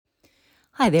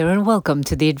Hi there, and welcome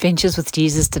to the Adventures with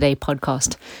Jesus Today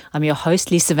podcast. I'm your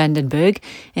host, Lisa Vandenberg,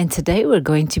 and today we're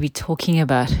going to be talking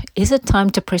about, is it time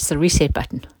to press the reset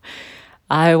button?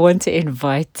 I want to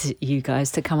invite you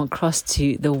guys to come across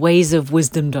to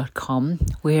thewaysofwisdom.com.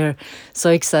 We're so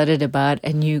excited about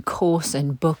a new course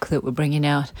and book that we're bringing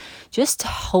out, just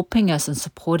helping us and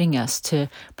supporting us to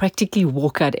practically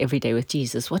walk out every day with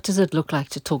Jesus. What does it look like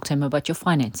to talk to him about your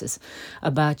finances,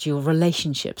 about your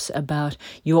relationships, about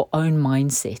your own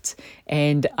mindset?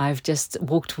 And I've just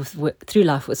walked through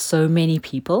life with so many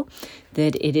people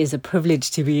that it is a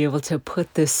privilege to be able to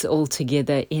put this all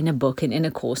together in a book and in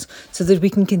a course so that we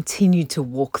can continue to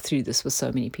walk through this with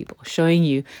so many people, showing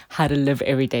you how to live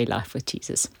everyday life with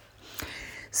Jesus.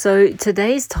 So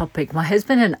today's topic, my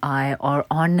husband and I are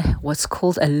on what's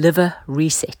called a liver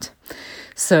reset.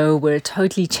 So we're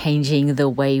totally changing the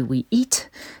way we eat,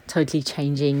 totally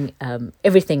changing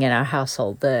everything in our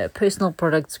household, the personal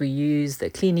products we use, the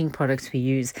cleaning products we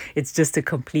use. It's just a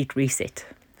complete reset,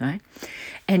 right?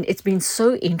 And it's been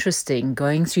so interesting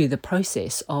going through the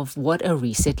process of what a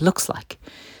reset looks like.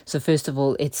 So first of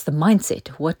all, it's the mindset.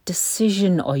 What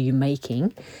decision are you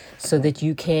making so that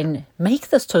you can make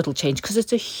this total change? Because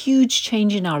it's a huge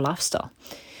change in our lifestyle.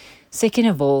 Second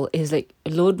of all is like,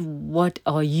 Lord, what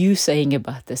are you saying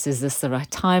about this? Is this the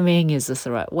right timing? Is this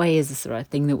the right way? Is this the right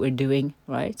thing that we're doing,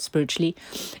 right? Spiritually,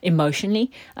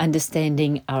 emotionally,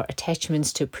 understanding our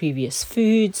attachments to previous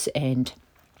foods and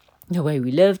the way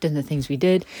we lived and the things we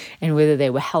did and whether they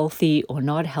were healthy or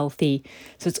not healthy.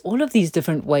 So it's all of these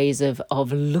different ways of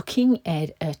looking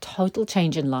at a total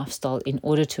change in lifestyle in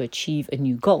order to achieve a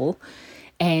new goal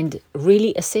and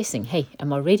really assessing, hey,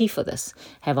 am I ready for this?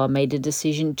 Have I made a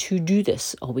decision to do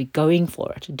this? Are we going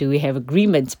for it? Do we have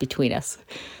agreements between us?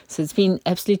 So it's been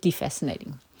absolutely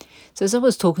fascinating. So as I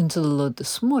was talking to the Lord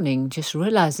this morning, just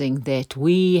realizing that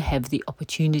we have the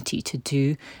opportunity to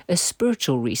do a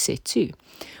spiritual reset too.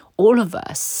 All of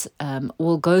us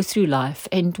will go through life,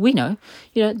 and we know,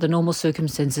 the normal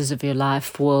circumstances of your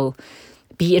life will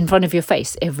be in front of your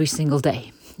face every single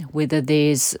day. Whether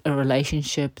there's a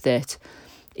relationship that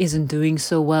isn't doing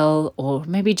so well, or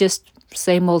maybe just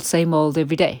same old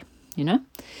every day,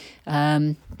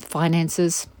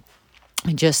 finances,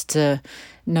 just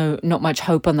not much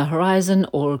hope on the horizon,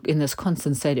 or in this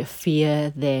constant state of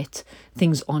fear that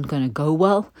things aren't going to go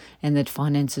well and that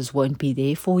finances won't be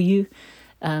there for you.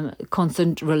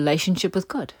 Constant relationship with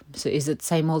God. So is it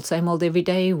same old every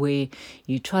day where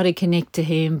you try to connect to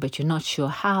him but you're not sure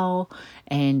how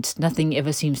and nothing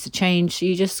ever seems to change, so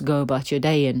you just go about your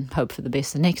day and hope for the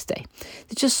best the next day?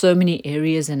 There's just so many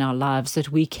areas in our lives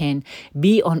that we can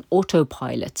be on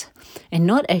autopilot and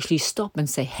not actually stop and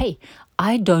say, hey,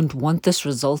 I don't want this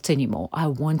result anymore. I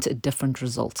want a different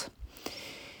result.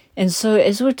 And so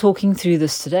as we're talking through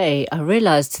this today, I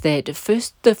realized that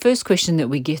the first question that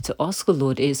we get to ask the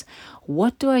Lord is,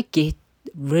 what do I get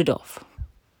rid of?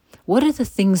 What are the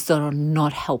things that are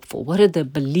not helpful? What are the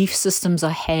belief systems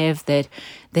I have that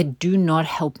do not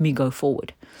help me go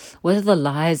forward? What are the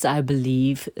lies I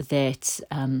believe that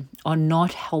are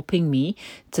not helping me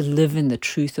to live in the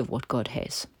truth of what God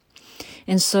has?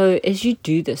 And so as you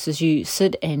do this, as you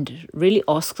sit and really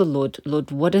ask the Lord,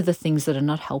 what are the things that are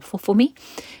not helpful for me?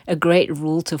 A great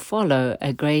rule to follow,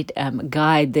 a great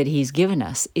guide that he's given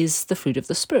us is the fruit of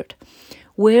the Spirit.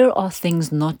 Where are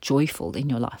things not joyful in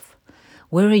your life?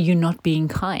 Where are you not being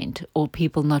kind, or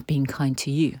people not being kind to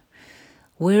you?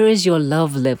 Where is your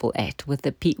love level at with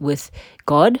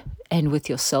God and with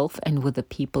yourself and with the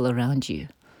people around you?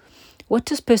 What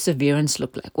does perseverance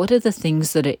look like? What are the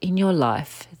things that are in your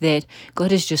life that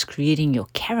God is just creating your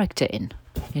character in?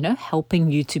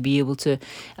 Helping you to be able to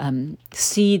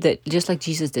see that, just like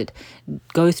Jesus did,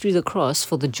 go through the cross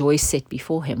for the joy set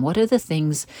before him. What are the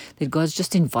things that God's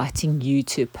just inviting you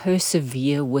to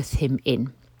persevere with him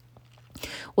in?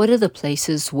 What are the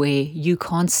places where you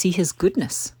can't see his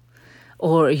goodness,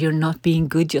 or you're not being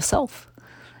good yourself?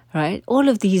 Right? All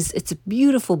of these, it's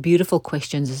beautiful, beautiful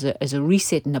questions as a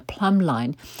reset and a plumb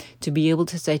line to be able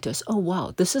to say to us, oh,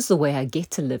 wow, this is the way I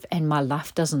get to live, and my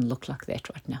life doesn't look like that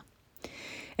right now.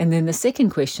 And then the second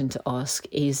question to ask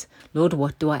is, Lord,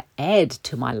 what do I add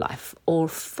to my life, or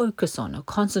focus on, or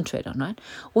concentrate on, right?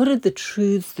 What are the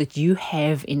truths that you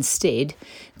have instead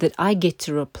that I get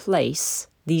to replace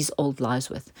these old lies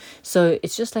with? So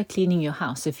it's just like cleaning your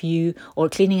house, or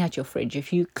cleaning out your fridge.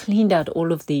 If you cleaned out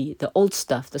all of the old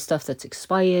stuff, the stuff that's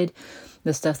expired,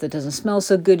 the stuff that doesn't smell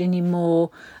so good anymore,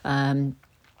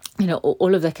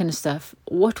 all of that kind of stuff,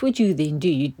 what would you then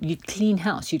do? You'd clean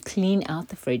house, you'd clean out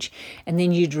the fridge, and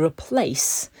then you'd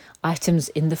replace items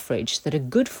in the fridge that are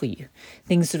good for you,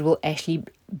 things that will actually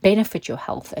benefit your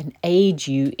health and aid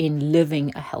you in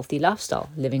living a healthy lifestyle,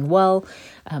 living well,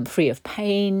 free of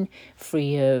pain,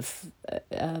 free of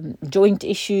joint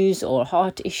issues or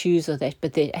heart issues or that,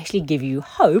 but they actually give you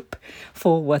hope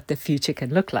for what the future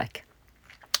can look like.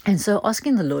 And so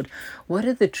asking the Lord, what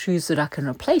are the truths that I can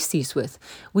replace these with?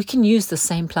 We can use the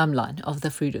same plumb line of the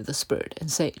fruit of the Spirit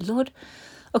and say, Lord,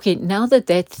 okay, now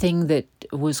that thing that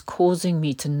was causing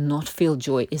me to not feel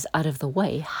joy is out of the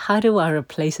way, how do I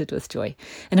replace it with joy?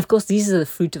 And of course, these are the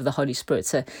fruit of the Holy Spirit.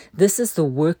 So this is the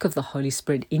work of the Holy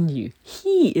Spirit in you.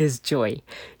 He is joy.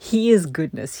 He is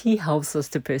goodness. He helps us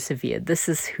to persevere. This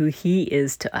is who He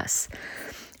is to us.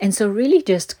 And so really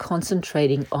just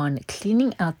concentrating on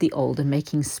cleaning out the old and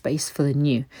making space for the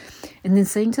new. And then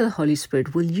saying to the Holy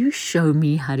Spirit, will you show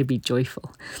me how to be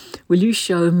joyful? Will you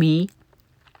show me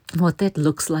what that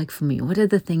looks like for me? What are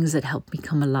the things that help me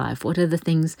come alive? What are the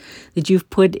things that you've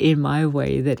put in my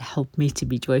way that help me to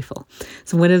be joyful?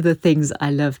 So one of the things I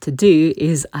love to do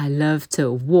is I love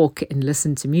to walk and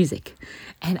listen to music.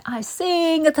 And I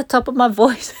sing at the top of my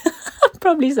voice.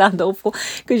 Probably sound awful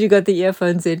because you got the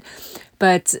earphones in.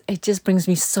 But it just brings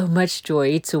me so much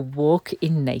joy to walk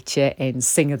in nature and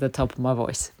sing at the top of my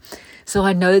voice. So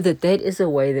I know that is a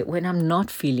way that when I'm not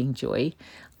feeling joy,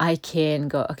 I can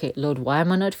go, okay, Lord, why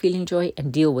am I not feeling joy?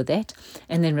 And deal with that.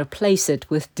 And then replace it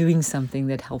with doing something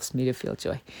that helps me to feel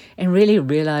joy. And really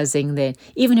realizing that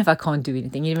even if I can't do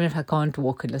anything, even if I can't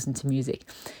walk and listen to music,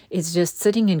 it's just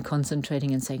sitting and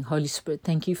concentrating and saying, Holy Spirit,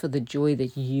 thank you for the joy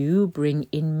that you bring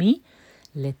in me.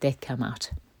 Let that come out.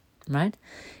 Right?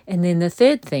 And then the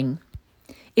third thing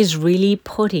is really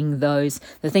putting the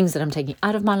things that I'm taking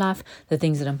out of my life, the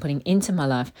things that I'm putting into my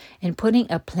life, and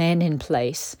putting a plan in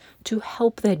place to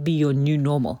help that be your new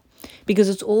normal. Because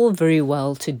it's all very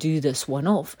well to do this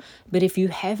one-off, but if you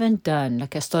haven't done,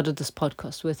 like I started this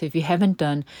podcast with, if you haven't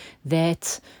done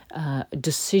that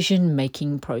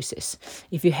decision-making process,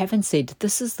 if you haven't said,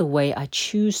 this is the way I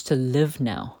choose to live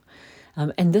now,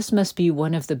 and this must be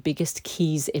one of the biggest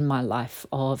keys in my life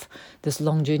of this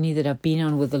long journey that I've been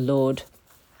on with the Lord.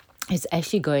 It's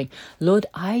actually going, Lord,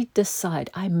 I decide,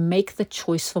 I make the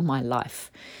choice for my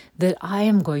life that I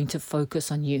am going to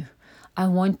focus on you. I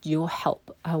want your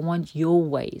help. I want your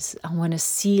ways. I want to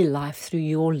see life through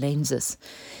your lenses.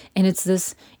 And it's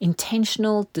this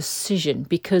intentional decision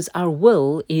because our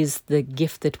will is the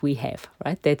gift that we have,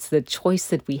 right? That's the choice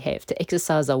that we have to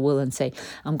exercise our will and say,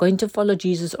 I'm going to follow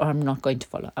Jesus or I'm not going to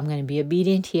follow. I'm going to be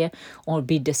obedient here or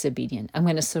be disobedient. I'm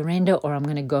going to surrender or I'm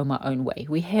going to go my own way.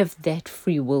 We have that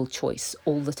free will choice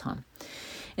all the time.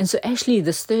 And so actually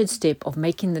this third step of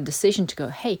making the decision to go,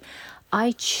 hey,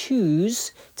 I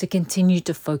choose to continue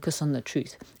to focus on the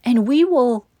truth. And we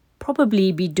will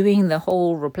probably be doing the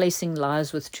whole replacing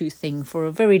lies with truth thing for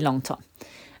a very long time.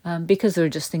 Because there are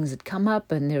just things that come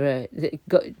up and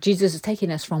Jesus is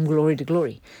taking us from glory to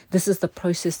glory. This is the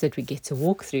process that we get to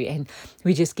walk through, and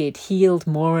we just get healed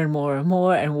more and more and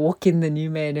more and walk in the new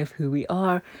man of who we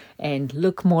are and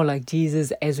look more like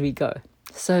Jesus as we go.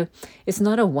 So it's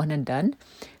not a one and done,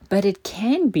 but it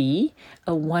can be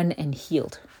a one and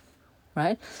healed.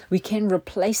 Right? We can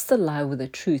replace the lie with the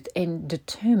truth and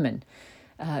determine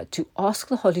to ask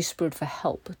the Holy Spirit for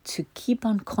help to keep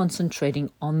on concentrating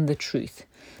on the truth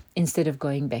instead of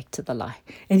going back to the lie.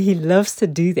 And He loves to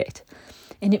do that.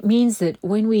 And it means that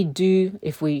when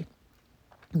if we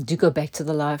do go back to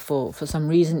the lie for some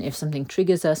reason, if something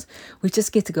triggers us, we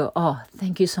just get to go, oh,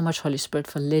 thank you so much, Holy Spirit,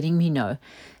 for letting me know.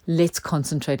 Let's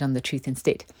concentrate on the truth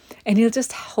instead. And He'll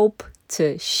just help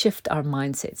to shift our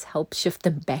mindsets, help shift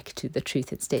them back to the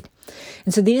truth instead.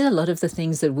 And so these are a lot of the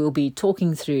things that we'll be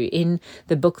talking through in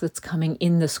the book that's coming,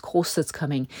 in this course that's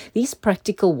coming, these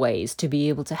practical ways to be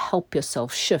able to help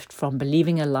yourself shift from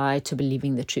believing a lie to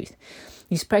believing the truth.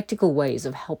 These practical ways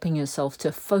of helping yourself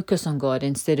to focus on God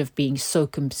instead of being so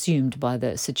consumed by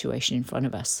the situation in front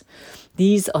of us.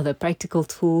 These are the practical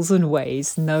tools and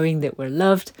ways, knowing that we're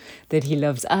loved, that He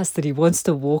loves us, that He wants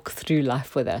to walk through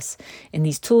life with us. And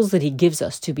these tools that He gives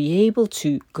us to be able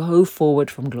to go forward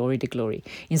from glory to glory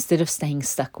instead of staying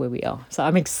stuck where we are. So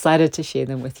I'm excited to share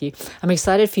them with you. I'm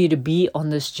excited for you to be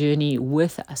on this journey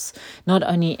with us, not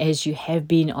only as you have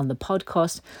been on the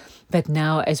podcast, but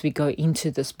now as we go into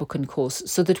this book and course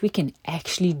so that we can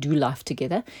actually do life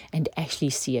together and actually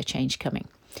see a change coming.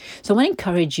 So I want to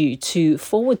encourage you to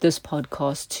forward this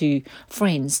podcast to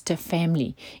friends, to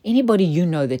family, anybody you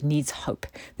know that needs hope,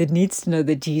 that needs to know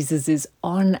that Jesus is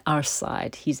on our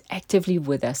side. He's actively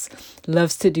with us,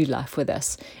 loves to do life with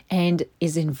us, and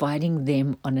is inviting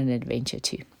them on an adventure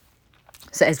too.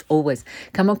 So as always,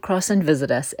 come across and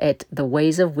visit us at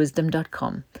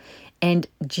thewaysofwisdom.com. And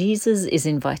Jesus is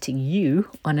inviting you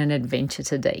on an adventure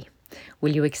today.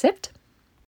 Will you accept?